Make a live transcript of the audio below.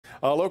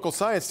A local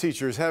science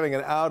teacher is having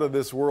an out of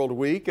this world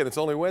week, and it's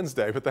only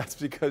Wednesday, but that's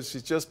because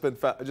she's just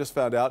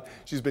found out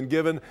she's been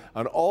given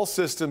an all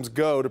systems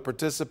go to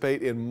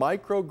participate in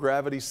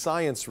microgravity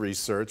science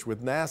research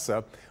with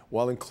NASA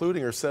while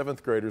including her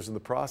 7th graders in the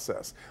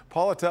process.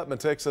 Paula Tutman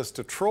takes us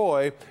to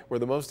Troy, where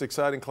the most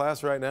exciting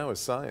class right now is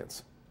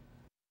science.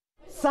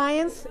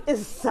 Science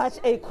is such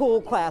a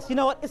cool class. You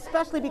know what?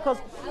 Especially because,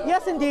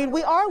 yes, indeed,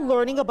 we are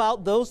learning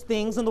about those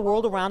things in the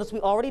world around us we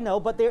already know,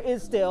 but there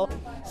is still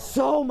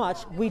so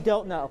much we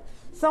don't know.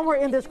 Somewhere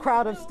in this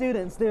crowd of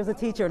students, there's a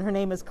teacher, and her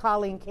name is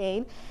Colleen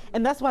Kane.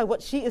 And that's why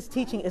what she is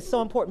teaching is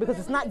so important, because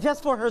it's not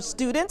just for her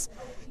students,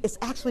 it's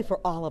actually for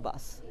all of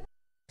us.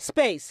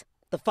 Space,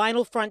 the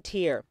final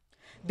frontier.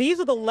 These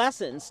are the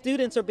lessons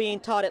students are being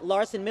taught at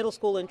Larson Middle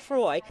School in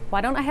Troy.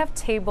 Why don't I have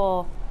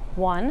table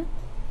 1?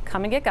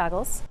 Come and get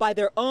goggles. By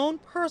their own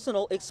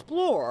personal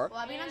explorer,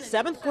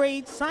 7th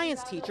grade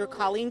science teacher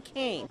Colleen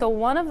Kane. So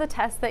one of the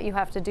tests that you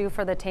have to do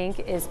for the tank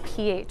is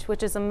pH,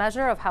 which is a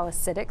measure of how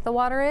acidic the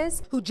water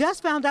is. Who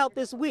just found out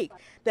this week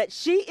that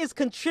she is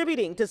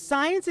contributing to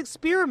science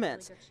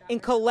experiments in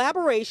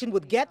collaboration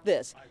with, get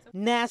this,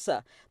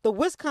 NASA, the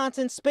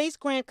Wisconsin Space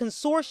Grant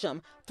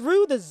Consortium,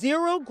 through the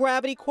Zero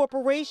Gravity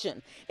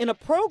Corporation, in a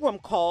program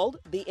called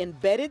the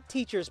Embedded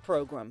Teachers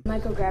Program.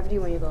 Microgravity,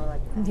 when you go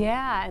like that.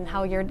 Yeah, and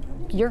how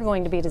you're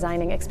going to be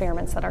designing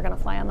experiments that are going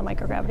to fly on the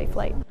microgravity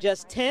flight.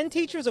 Just 10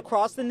 teachers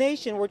across the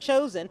nation were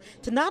chosen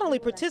to not only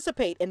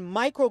participate in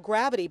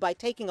microgravity by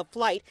taking a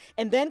flight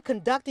and then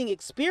conducting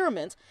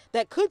experiments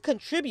that could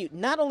contribute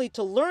not only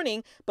to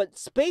learning, but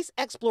space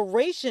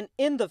exploration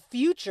in the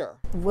future.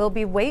 Will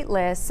be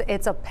weightless.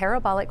 It's a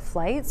parabolic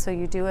flight, so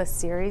you do a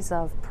series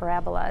of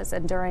parabolas,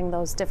 and during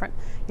those different,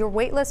 you're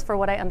weightless for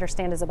what I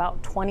understand is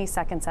about 20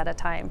 seconds at a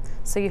time.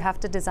 So you have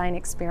to design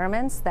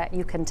experiments that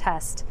you can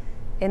test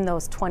in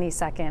those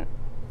 20-second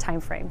time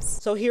frames.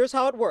 So here's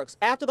how it works.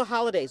 After the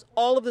holidays,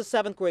 all of the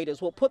 7th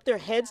graders will put their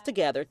heads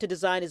together to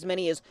design as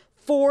many as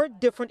 4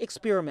 different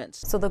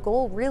experiments. So the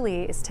goal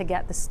really is to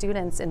get the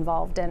students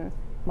involved in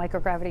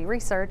microgravity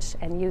research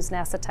and use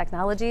NASA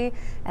technology,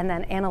 and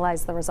then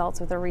analyze the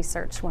results of the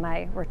research when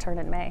I return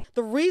in May.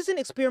 The reason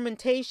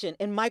experimentation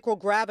in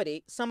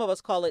microgravity, some of us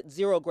call it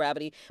zero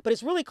gravity, but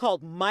it's really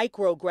called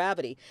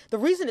microgravity. The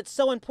reason it's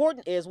so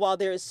important is while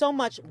there is so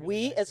much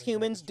we as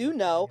humans do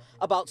know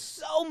about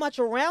so much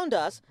around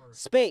us,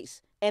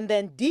 space, and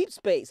then deep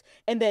space,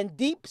 and then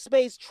deep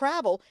space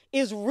travel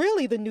is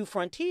really the new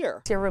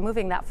frontier. You're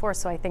removing that force,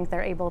 so I think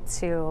they're able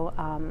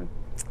to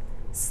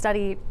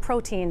study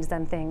proteins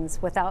and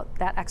things without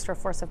that extra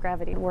force of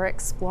gravity. We're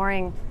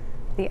exploring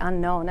the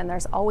unknown, and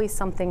there's always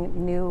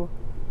something new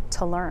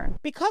to learn.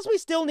 Because we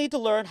still need to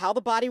learn how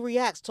the body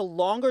reacts to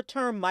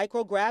longer-term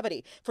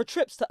microgravity for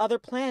trips to other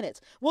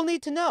planets, we'll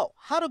need to know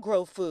how to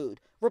grow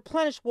food,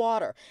 replenish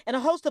water, and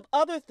a host of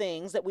other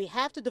things that we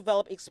have to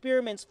develop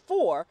experiments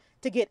for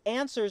to get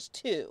answers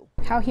to.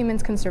 How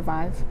humans can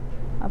survive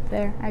up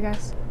there, I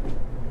guess.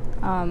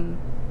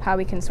 How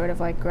we can sort of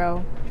like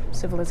grow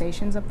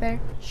civilizations up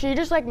there. She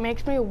just like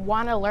makes me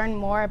want to learn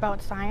more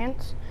about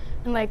science,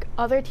 and like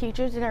other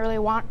teachers didn't really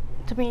want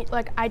to be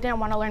like, I didn't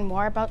want to learn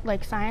more about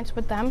like science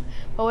with them,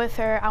 but with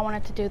her I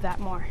wanted to do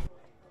that more.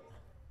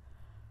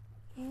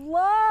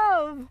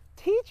 Love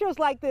teachers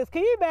like this.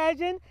 Can you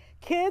imagine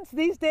kids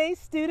these days,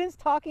 students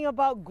talking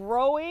about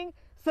growing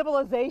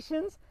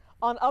civilizations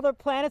on other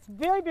planets?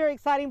 Very, very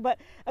exciting. But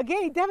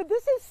again, Devin,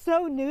 this is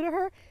so new to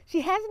her. She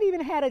hasn't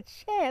even had a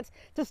chance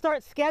to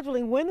start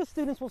scheduling when the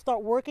students will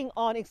start working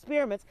on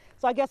experiments.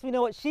 So I guess we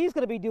know what she's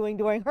going to be doing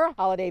during her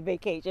holiday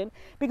vacation,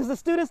 because the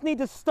students need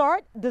to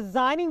start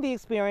designing the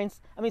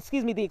experiments,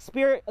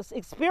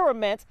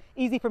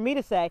 easy for me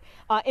to say,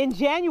 in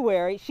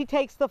January. She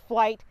takes the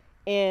flight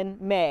in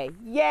May.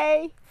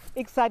 Yay,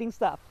 exciting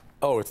stuff.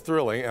 Oh, it's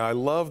thrilling. And I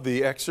love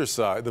the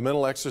exercise, the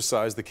mental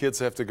exercise the kids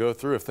have to go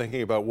through of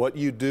thinking about what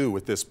you do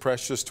with this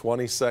precious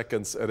 20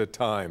 seconds at a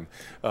time.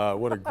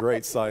 What a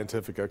great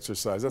scientific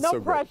exercise. That's no so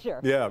great.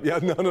 pressure. Yeah,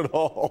 none at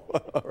all.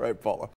 All right, Paula.